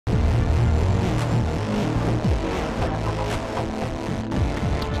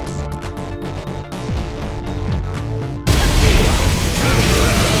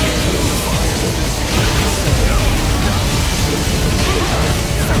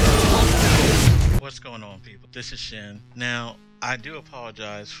people. This is Shin. Now, I do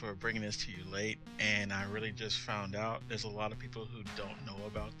apologize for bringing this to you late, and I really just found out there's a lot of people who don't know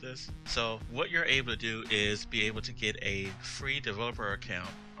about this. So, what you're able to do is be able to get a free developer account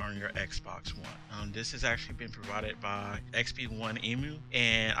on your Xbox One. This has actually been provided by XP1 Emu,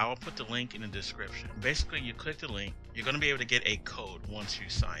 and I will put the link in the description. Basically, you click the link, you're going to be able to get a code once you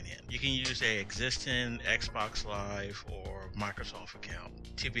sign in. You can use a existing Xbox Live or Microsoft account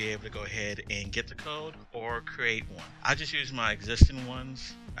to be able to go ahead and get the code or create one. I just use my existing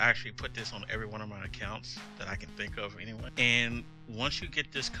ones. I actually put this on every one of my accounts that I can think of anyway. And once you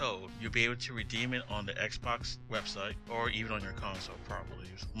get this code, you'll be able to redeem it on the Xbox website or even on your console probably.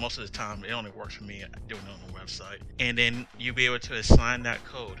 Most of the time, it only works for me doing it on the website. And then you'll be able to assign that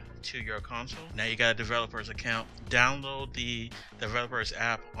code to your console. Now you got a developer's account. Download the developer's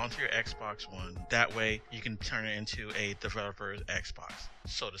app onto your Xbox One. That way you can turn it into a developer's Xbox,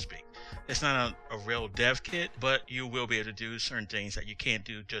 so to speak. It's not a real dev kit, but you will be able to do certain things that you can't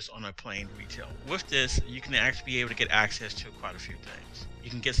do just on a plain retail. With this, you can actually be able to get access to quite a few things. You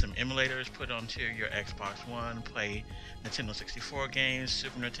can get some emulators put onto your Xbox One, play Nintendo 64 games,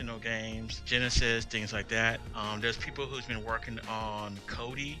 Super Nintendo games, Genesis, things like that. There's people who's been working on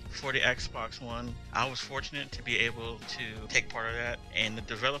Kodi for the Xbox One. I was fortunate to be able to take part of that, and the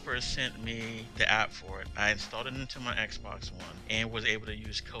developers sent me the app for it. I installed it into my Xbox One and was able to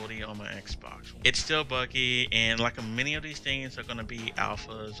use Kodi on my Xbox One. It's still buggy, and like many of these things are going to be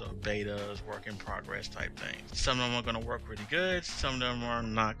alphas or betas, work in progress type things. Some of them are going to work really good, some of them are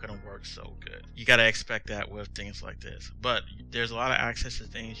not going to work so good. You got to expect that with things like this, but there's a lot of access to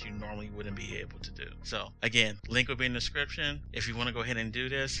things you normally wouldn't be able to do. So again, link will be in the description. If you want to go ahead and do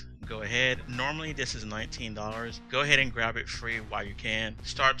this, go ahead. Normally this is $19. Go ahead and grab it free while you can.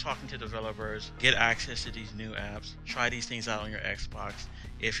 Start talking to developers, get access to these new apps, try these things out on your Xbox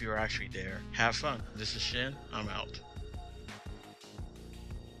if you're actually there. Have fun. This is Shin. I'm out.